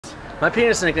My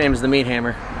penis nickname is the Meat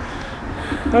Hammer.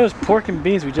 That was pork and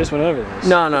beans. We just went over this.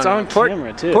 No, it's on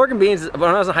camera too. Pork and beans. When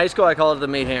I was in high school, I called it the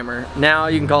Meat Hammer. Now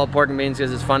you can call it pork and beans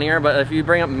because it's funnier. But if you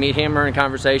bring up Meat Hammer in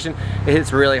conversation, it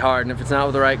hits really hard. And if it's not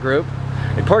with the right group,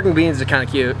 and pork and beans is kind of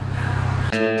cute.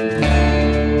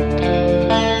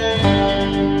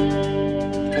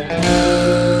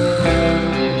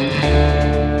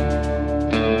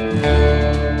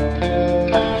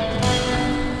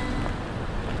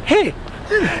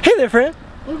 Hey there, friend.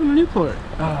 Welcome to Newport.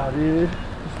 Oh, dude.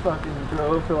 Just fucking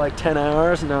drove for like 10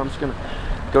 hours and now I'm just gonna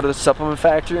go to the supplement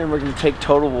factory and we're gonna take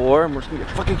Total War and we're just gonna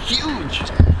get fucking huge.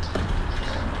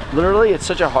 Literally, it's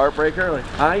such a heartbreaker. Like,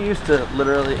 I used to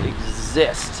literally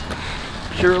exist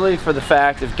purely for the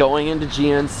fact of going into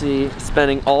GNC,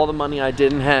 spending all the money I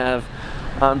didn't have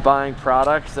on buying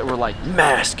products that were like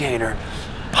Mass Gainer,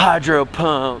 Hydro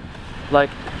Pump,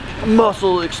 like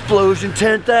Muscle Explosion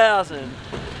 10,000.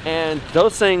 And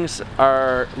those things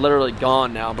are literally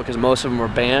gone now because most of them were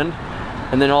banned.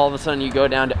 And then all of a sudden you go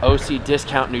down to OC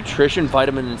Discount Nutrition,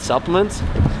 vitamin and supplements.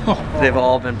 They've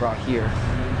all been brought here.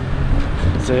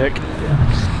 Sick.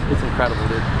 Yeah. It's incredible,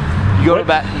 dude. You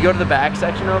go to the back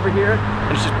section over here,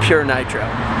 and it's just pure nitro.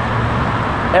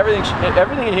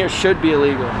 Everything in here should be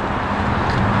illegal.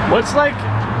 What's like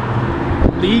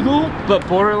legal but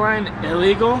borderline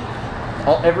illegal?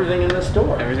 Everything in the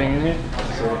store. Everything in here?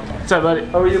 What's up, buddy?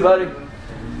 How are you, buddy?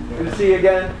 Good to see you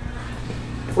again.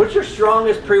 What's your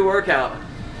strongest pre-workout?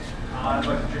 Like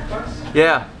the drink bars?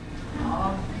 Yeah.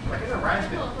 I think the Ryan's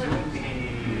been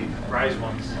doing the Rise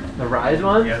ones. The Rise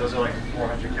ones? Yeah, those are like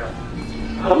 400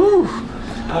 calories. Ooh.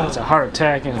 Oh, it's a heart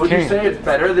attack in a Would can. you say it's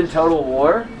better than Total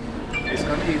War? It's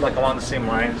going to be like along the same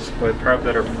lines, but probably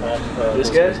better. This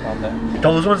guy? On there.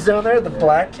 Those ones down there, the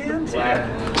black cans? Yeah.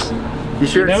 You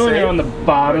sure You know when they're on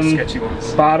the sketchy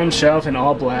ones. bottom shelf in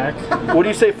all black? What do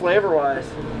you say flavor-wise?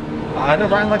 I know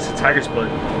Ryan likes the Tiger's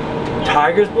Blood.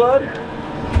 Tiger's Blood?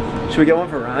 Yeah. Should we get one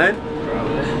for Ryan?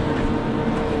 Probably.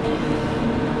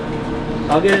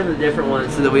 I'll get him the different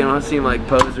ones so that we don't seem like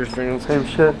posers doing the same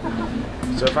shit.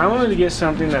 So if I wanted to get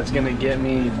something that's gonna get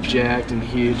me jacked and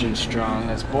huge and strong,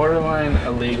 that's borderline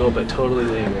illegal but totally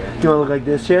legal. You wanna look like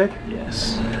this, chick?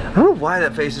 Yes. I don't know why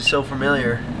that face is so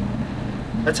familiar.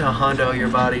 That's a Hondo your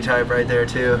body type right there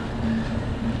too.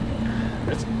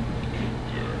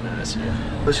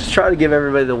 Let's just try to give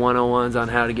everybody the 101s on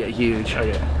how to get huge.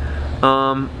 Okay.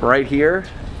 Right here,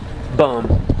 boom.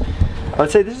 I would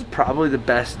say this is probably the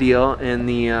best deal in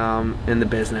the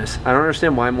business. I don't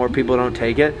understand why more people don't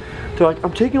take it. They're like,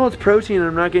 I'm taking all this protein and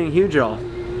I'm not getting huge at all.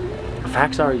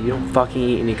 Facts are, you don't fucking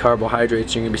eat any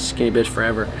carbohydrates, you're gonna be skinny bitch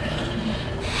forever.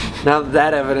 Now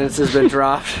that evidence has been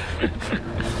dropped.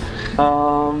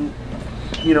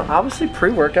 You know, obviously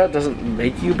pre-workout doesn't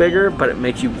make you bigger, but it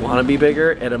makes you want to be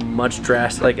bigger at a much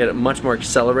at a much more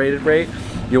accelerated rate.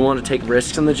 You want to take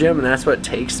risks in the gym, and that's what it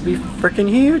takes to be freaking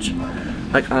huge.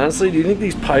 Like, honestly, do you think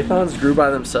these pythons grew by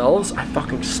themselves? I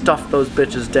fucking stuffed those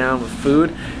bitches down with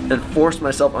food and forced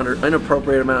myself under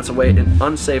inappropriate amounts of weight in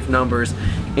unsafe numbers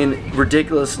in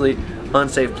ridiculously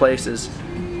unsafe places.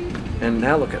 And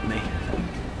now look at me.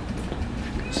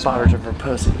 Spotters are for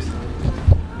pussies.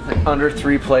 Like under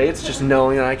 3 plates, just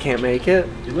knowing that I can't make it.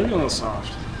 You look a little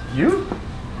soft. You?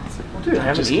 Dude, I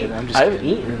haven't eaten. I haven't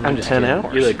eaten in 10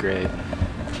 hours. You look great.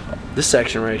 This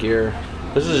section right here,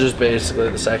 this is just basically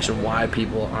the section why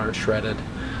people aren't shredded.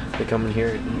 They come in here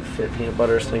and eat fit peanut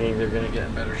butters thinking they're gonna get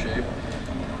in better shape.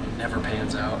 It never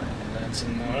pans out. That's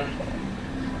some more.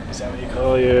 Is that what you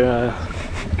call your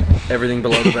everything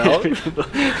below the belt?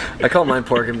 I call mine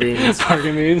pork and beans. Pork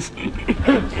and beans?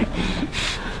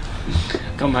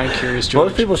 Call mine Curious George.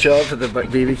 Most people show up to the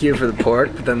BBQ for the pork,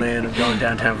 but then they end up going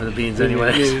downtown for the beans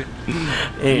anyways.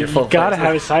 You gotta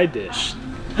have a side dish.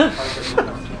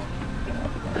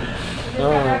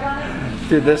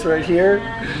 Dude, this right here,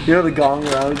 you know the Gong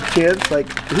Road kids? Like,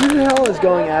 who the hell is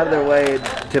going out of their way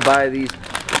to buy these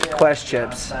Quest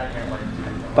chips?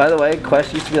 By the way,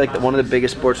 Quest used to be like one of the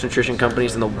biggest sports nutrition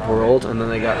companies in the world, and then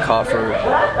they got caught for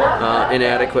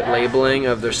inadequate labeling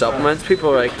of their supplements.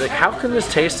 People are like, how can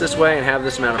this taste this way and have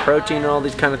this amount of protein and all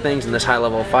these kind of things and this high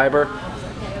level of fiber?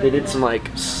 They did some like,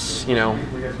 you know,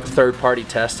 third-party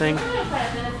testing.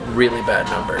 Really bad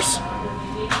numbers.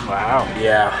 Wow.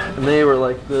 Yeah. And they were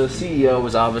like, the CEO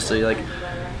was obviously like,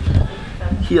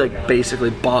 he like basically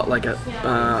bought like a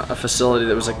facility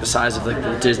that was like the size of like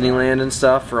the Disneyland and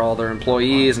stuff for all their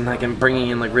employees, and like bringing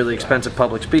in like really expensive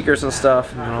public speakers and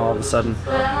stuff, and then all of a sudden,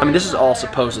 I mean, this is all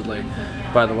supposedly,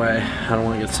 by the way, I don't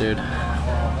want to get sued.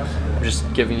 I'm just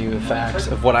giving you the facts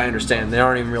of what I understand. They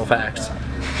aren't even real facts.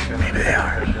 Maybe they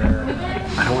are.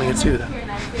 I don't want to get sued.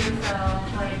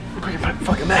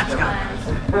 fucking mask on.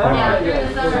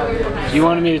 If you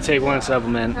wanted me to take one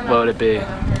supplement, what would it be?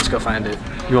 Let's go find it.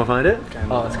 You want to find it? Okay.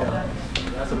 Oh, let's go.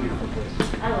 That's a beautiful place.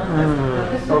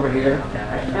 Over here.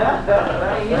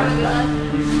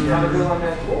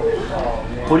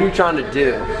 What are you trying to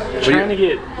do? Trying to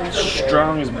get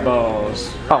strong as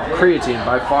balls. Oh, creatine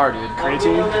by far, dude.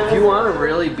 Creatine? If you want to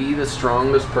really be the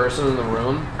strongest person in the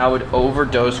room, I would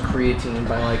overdose creatine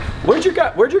by like. Where'd your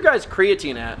guys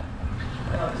creatine at?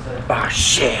 Oh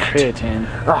shit. Creatine.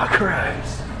 Oh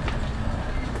Christ.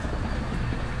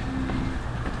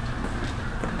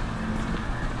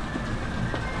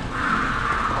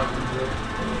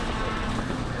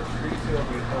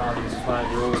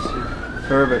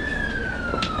 Perfect. Do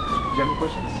you have any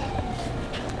questions?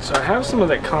 So I have some of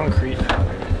that concrete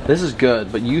powder. This is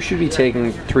good, but you should be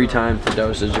taking 3 times the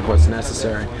dosage of what's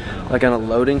necessary. Like on a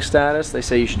loading status, they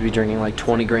say you should be drinking like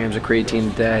 20 grams of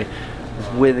creatine a day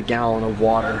with a gallon of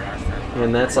water.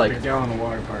 And that's like... The gallon of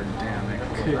water part, damn, I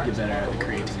could get better at the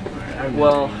creatine part.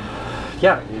 Well,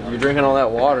 yeah, you're drinking all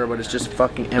that water, but it's just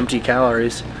fucking empty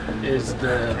calories. Is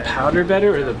the powder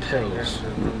better or the pills?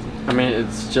 I mean,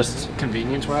 it's just...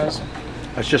 Convenience-wise?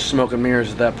 It's just smoke and mirrors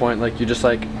at that point. Like, you just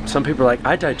like... Some people are like,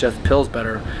 I digest pills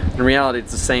better. In reality,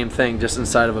 it's the same thing, just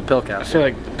inside of a pill I capsule. feel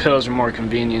like the pills are more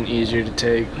convenient, easier to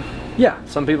take. Yeah,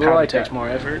 some people Powder like takes that. more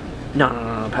effort. No.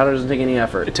 Powder doesn't take any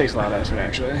effort. It takes a lot of effort,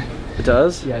 actually. It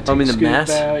does? Yeah, I mean, the mess?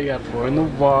 Out, you gotta pour in the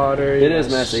water. It is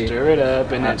messy. Stir it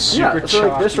up, and it's super yeah, so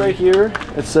like this chalky. right here,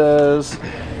 it says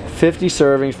 50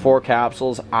 servings, 4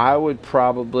 capsules. I would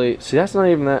probably... See, that's not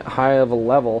even that high of a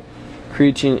level.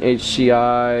 Creatine,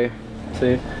 HCI...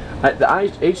 See? The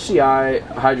HCI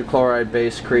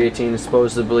hydrochloride-based creatine is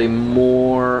supposedly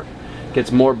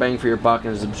gets more bang for your buck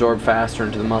and is absorbed faster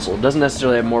into the muscle. It doesn't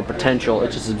necessarily have more potential,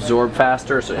 it's just absorbed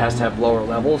faster, so it has to have lower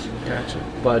levels. Gotcha.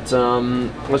 But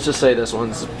let's just say this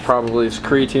one's probably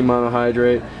creatine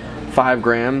monohydrate, 5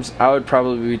 grams. I would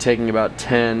probably be taking about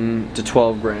 10 to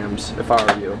 12 grams if I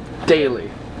were you,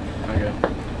 daily. Okay.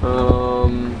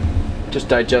 Just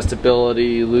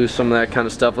digestibility, lose some of that kind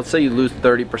of stuff. Let's say you lose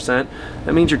 30%.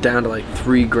 That means you're down to like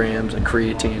 3 grams of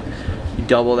creatine. You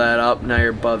double that up, now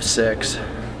you're above 6.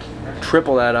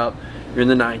 Triple that up, you're in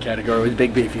the 9 category with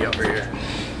Big Beefy over here.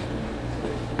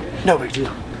 No big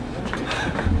deal.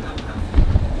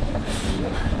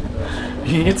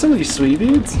 You get some of these sweet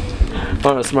beads?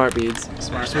 Oh no, smart beads.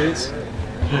 Smart sweets?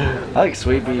 I like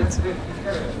sweet beads.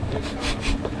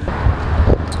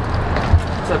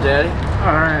 What's up, Daddy?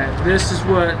 Alright, this is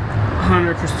what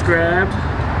Hunter prescribed.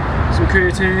 Some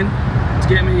creatine. It's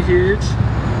getting me huge.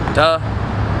 Duh.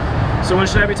 So when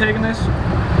should I be taking this?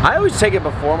 I always take it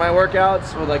before my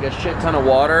workouts with like a shit ton of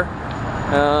water.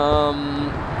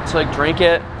 So like drink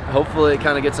it. Hopefully it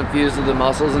kind of gets infused with the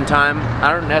muscles in time.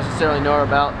 I don't necessarily know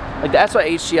about, like that's why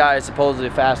HCI is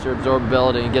supposedly faster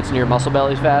absorbability and gets into your muscle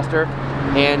bellies faster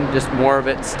and just more of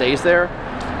it stays there.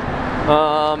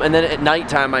 And then at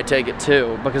nighttime I take it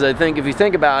too, because I think if you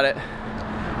think about it,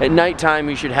 at nighttime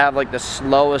you should have like the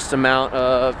slowest amount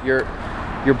of your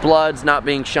blood's not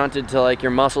being shunted to like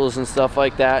your muscles and stuff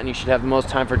like that, and you should have the most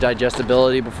time for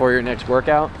digestibility before your next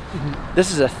workout. Mm-hmm.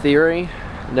 This is a theory,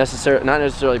 not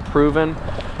necessarily proven,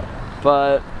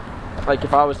 but like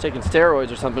if I was taking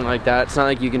steroids or something like that, it's not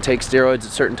like you can take steroids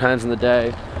at certain times in the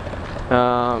day.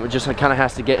 It just kind of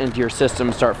has to get into your system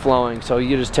and start flowing. So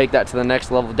you just take that to the next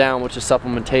level down, which is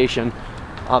supplementation.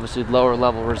 Obviously lower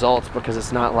level results because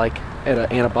it's not like at an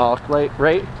anabolic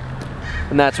rate.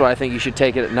 And that's why I think you should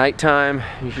take it at nighttime.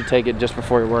 You should take it just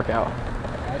before your workout.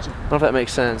 Gotcha. I don't know if that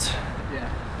makes sense. Yeah.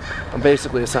 I'm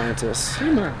basically a scientist.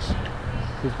 Pretty much.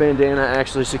 This bandana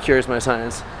actually secures my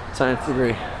science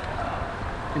degree.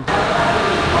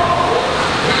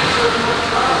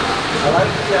 I like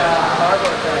the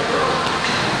cardboard thing.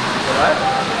 What?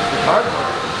 The cardboard.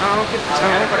 I'll get the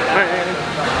time.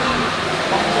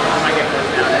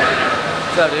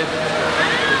 What's up, dude?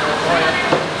 Oh,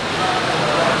 yeah.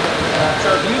 So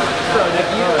if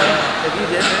you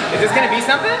did, Is this gonna be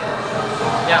something?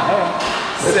 yeah.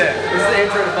 Sick. This is the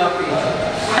intro to Buffy.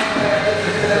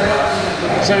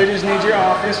 So we just need your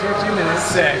office for a few minutes.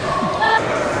 Sick.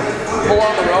 Pull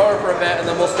on the rower for a bit, and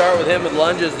then we'll start with him with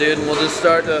lunges, dude, and we'll just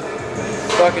start to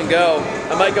fucking go.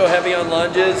 I might go heavy on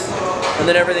lunges, and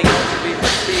then everything else will be for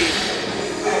speed.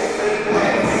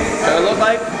 Do I look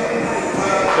like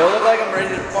I'm ready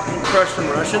to fucking crush some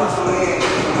Russians?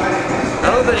 I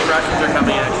don't know if any Russians are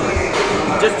coming, actually.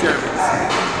 Just Germans.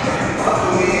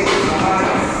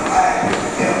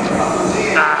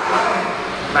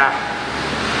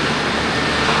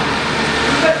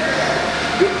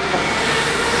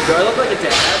 Do I look like a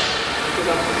dad? Because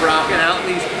I'm rocking out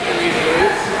in these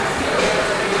moves?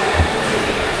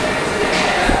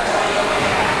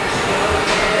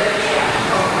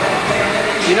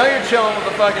 chilling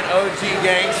with a fucking OG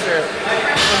gangster.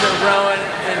 We've been rowing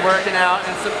and working out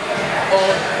and some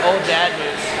old dad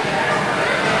moves.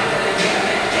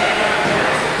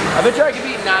 I bet you I could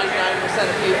beat 99%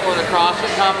 of people in a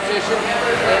CrossFit competition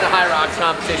and a high rocks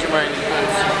competition wearing these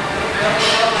boots.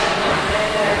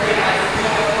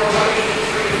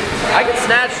 I can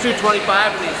snatch 225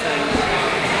 of these things.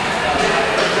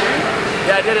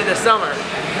 Yeah, I did it this summer.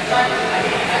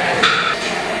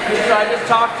 So I just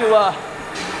talked to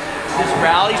this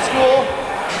rally school,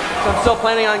 so I'm still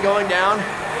planning on going down.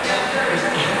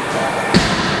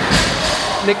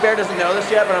 Nick Bear doesn't know this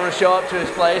yet, but I'm going to show up to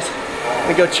his place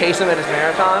and go chase him at his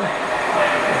marathon,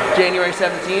 January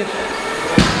 17th.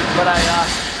 But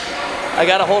I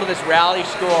got a hold of this rally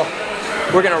school.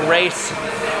 We're going to race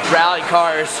rally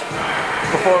cars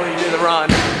before we do the run.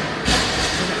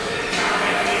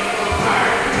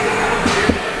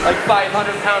 Like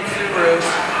 500-pound Subarus,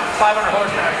 500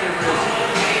 horsepower Subarus.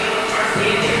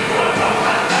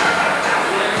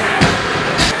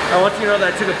 I want you to know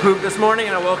that I took a poop this morning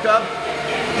and I woke up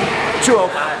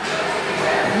 205.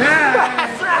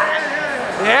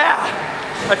 Yeah!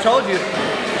 I told you,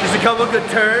 just a couple good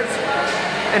turds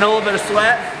and a little bit of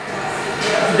sweat.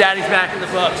 Daddy's back in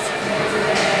the books.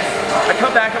 I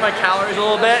cut back on my calories a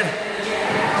little bit.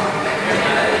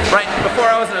 Right before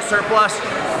I was in a surplus.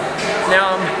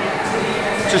 Now I'm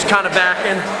just kind of back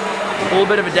in a little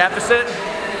bit of a deficit.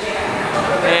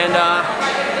 And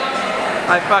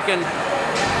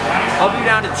I'll be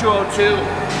down to 202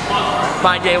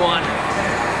 by day one,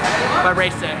 by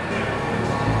race day.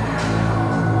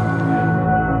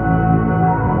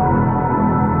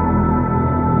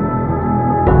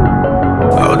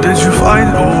 How did you find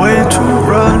a way to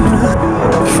run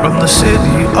from the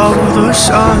city of the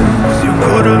sun? You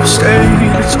could have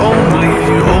stayed, it's only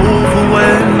over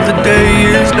when the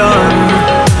day is done.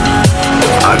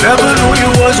 I never knew you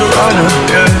was a runner,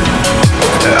 yeah.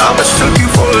 I mistook you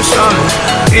for a son.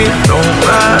 It don't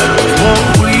matter what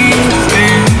we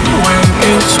think when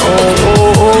it's all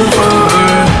over,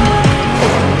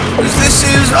 'cause this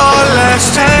is our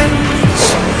last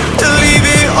chance to leave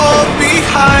it all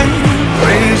behind.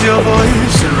 Raise your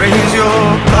voice and raise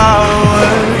your power,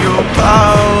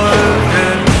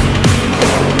 yeah.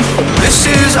 This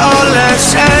is our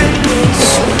last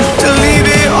chance to leave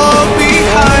it all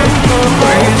behind.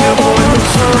 Raise your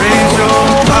voice and raise your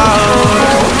power,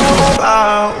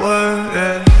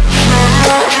 yeah.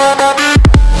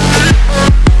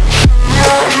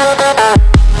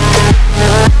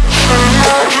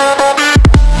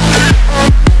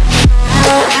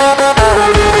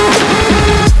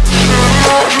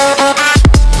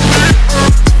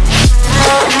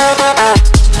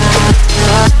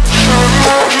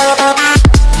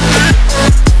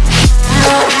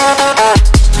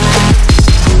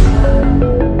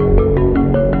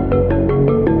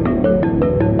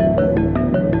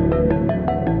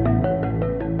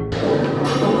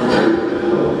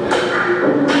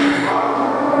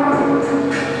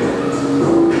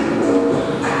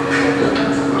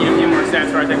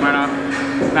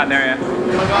 Not there yet.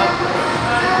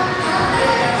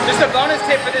 Just a bonus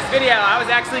tip for this video, I was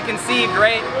actually conceived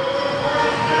right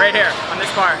here on this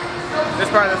part of the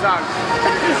song.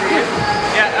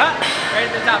 Yeah, right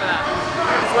at the top of that.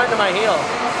 It's went to my heel.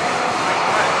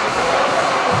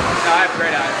 No, I have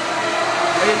great eyes.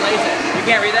 I didn't lace it. You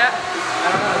can't read that? I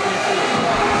don't know. I can't see it.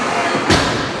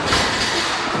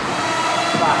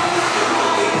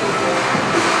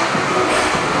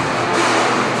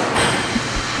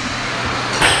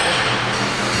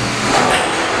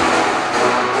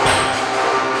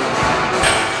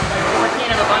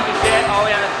 All the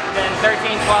way up to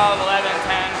 13, 12, 11,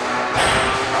 10.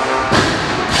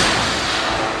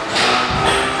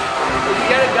 If you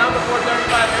get it done before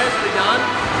 35 minutes, are we done?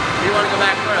 Or do you want to go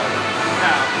back through?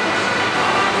 No.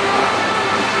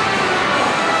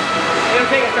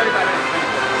 It'll take us 35 minutes.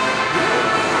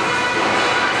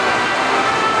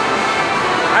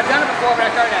 I've done it before, but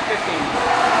I started at 15.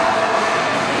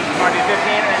 You want to do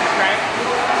 15 and then strength?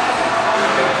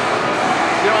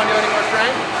 You don't want to do any more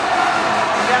strength?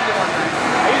 Yeah, do more strength.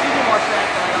 I usually do more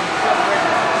strength, but I don't feel great.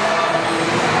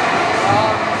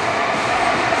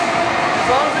 As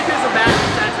long as we do some back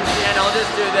extensions at the end, I'll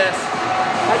just do this.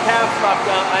 My calf's fucked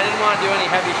up. I didn't want to do any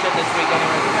heavy shit this week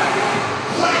anyway.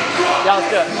 Yeah,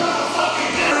 let's do it.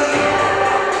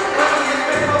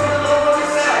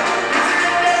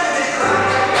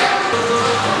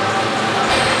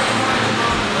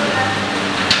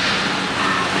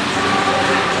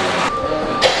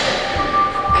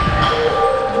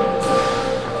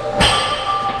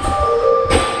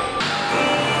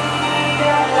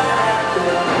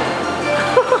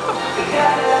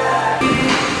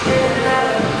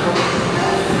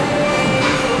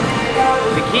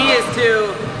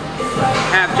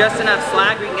 just enough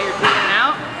slack where you can get your feet in and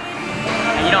out,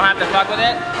 and you don't have to fuck with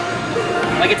it.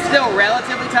 Like it's still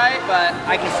relatively tight, but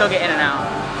I can still get in and out.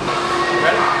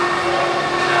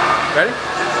 Ready?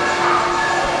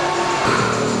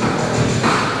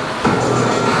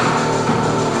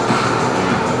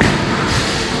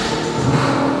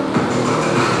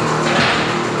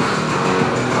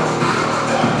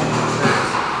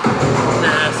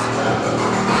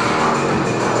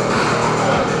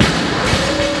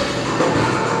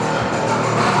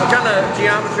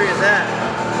 Geometry is that?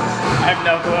 I have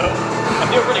no clue. I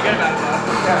feel pretty good about it though.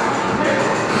 Yeah.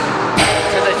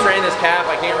 Since I train this calf,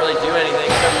 I can't really do anything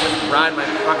except just ride my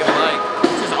fucking bike,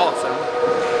 which is awesome.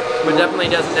 But definitely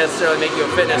doesn't necessarily make you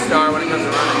a fitness star when it comes to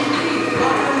running.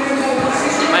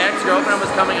 My ex-girlfriend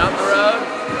was coming up the road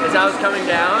as I was coming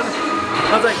down.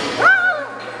 I was like, woo!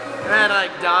 And I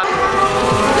like died.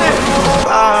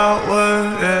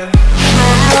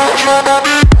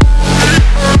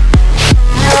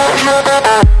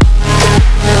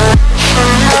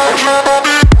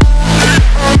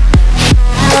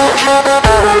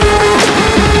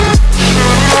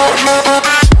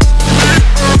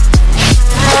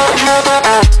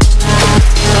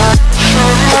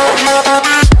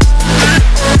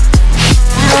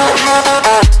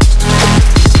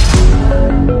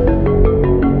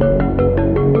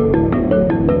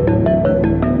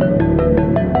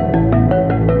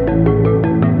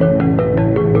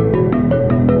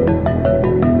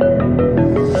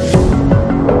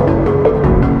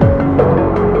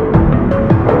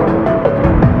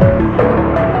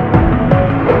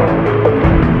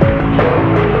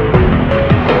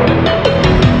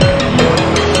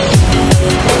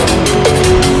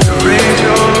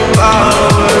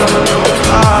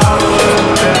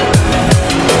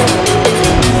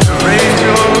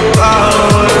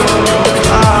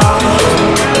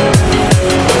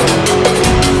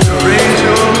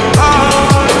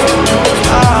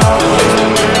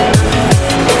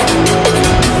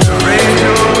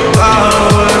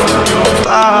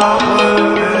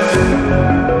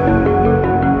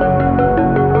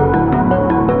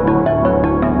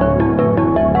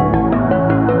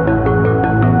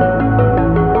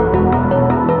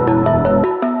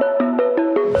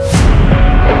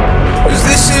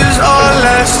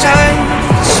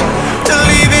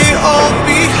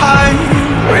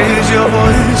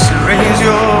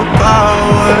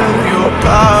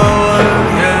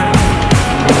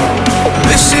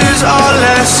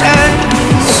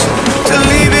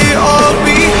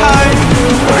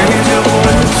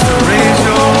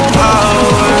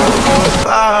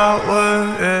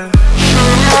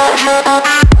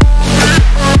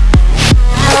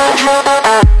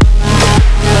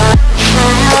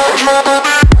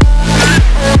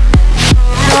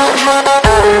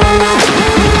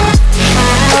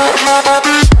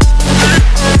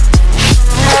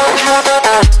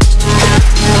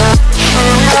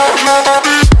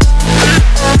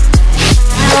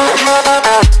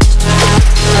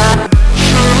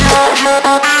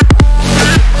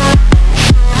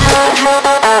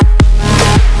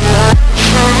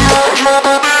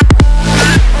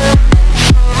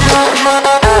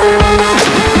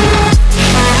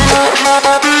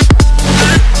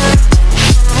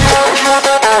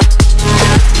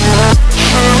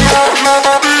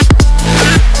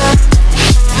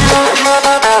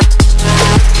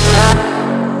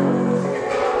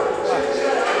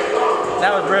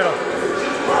 That was brittle.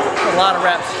 A lot of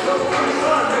reps.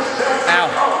 Ow.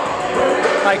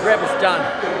 My grip is done.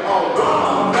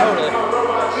 Totally.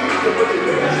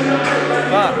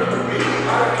 Fuck.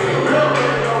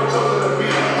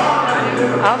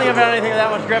 I don't think I've had anything with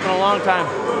that much grip in a long time.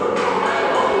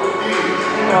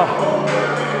 Oh.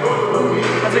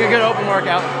 That's like a good open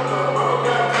workout.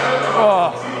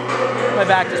 Oh. My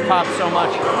back just popped so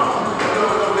much.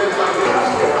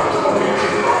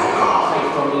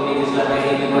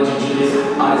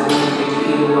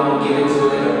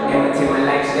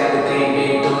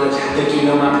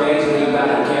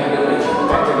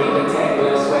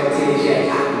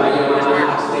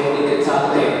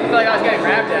 I feel like I was getting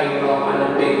grabbed at.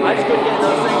 I just couldn't get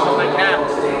those things with my calf.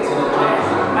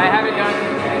 I haven't done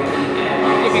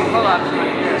kicking pull-ups in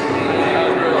years.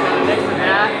 Next to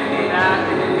that,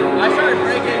 I started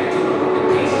breaking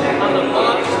on the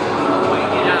pull-ups.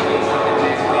 Yeah.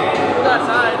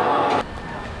 Outside.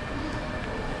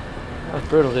 That was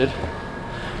brutal, dude.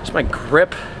 Just my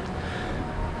grip.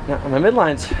 Now, my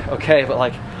midline's okay, but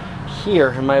like here,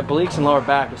 and my obliques and lower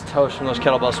back was toast from those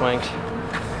kettlebell swings.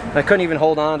 I couldn't even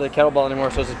hold on to the kettlebell anymore,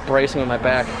 so I was just bracing with my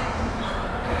back.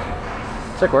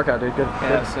 Sick workout, dude. Good.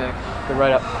 Yeah, good. sick. Good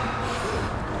write up.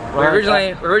 We're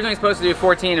originally supposed to do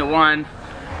 14 at 1,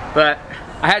 but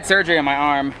I had surgery on my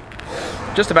arm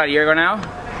just about a year ago now.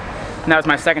 And that was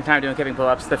my second time doing kipping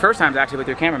pull-ups. The first time is actually with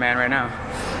your cameraman right now.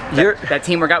 That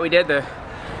team workout we did, the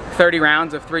 30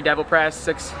 rounds of 3 devil press,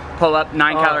 6 pull-up,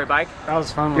 9 calorie bike. That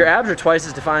was fun. Your abs are twice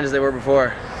as defined as they were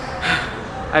before.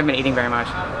 I haven't been eating very much.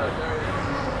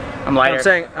 I'm lighter. I'm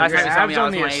saying, Last Your time you saw me, abs I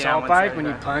on was the 180 assault on bike when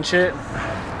you 175. punch it,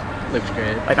 looks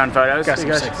great. Like on photos? Got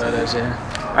some sick photos,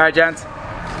 yeah. All right, gents.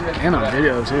 And on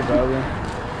video too, probably.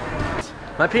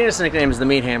 My penis nickname is the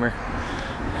Meat Hammer.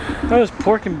 That was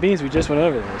pork and beans. We just went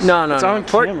over this. No, It's on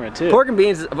camera too. Pork and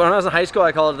beans, when I was in high school,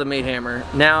 I called it the Meat Hammer.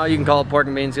 Now you can call it pork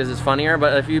and beans because it's funnier,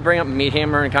 but if you bring up Meat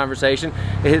Hammer in a conversation,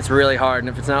 it hits really hard, and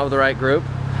if it's not with the right group,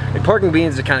 pork and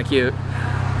beans is kind of cute.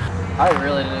 I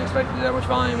really didn't expect to do that much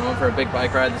volume. I went for a big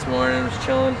bike ride this morning and was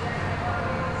chilling.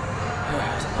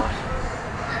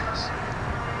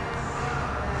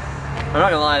 I'm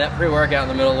not gonna lie, that pre-workout in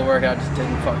the middle of the workout just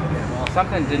didn't fucking get well.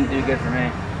 Something didn't do good for me.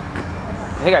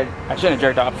 I think I shouldn't have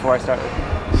jerked off before I started.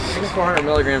 400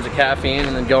 milligrams of caffeine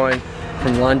and then going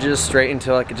from lunges straight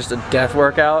into like just a death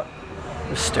workout. It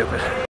was stupid.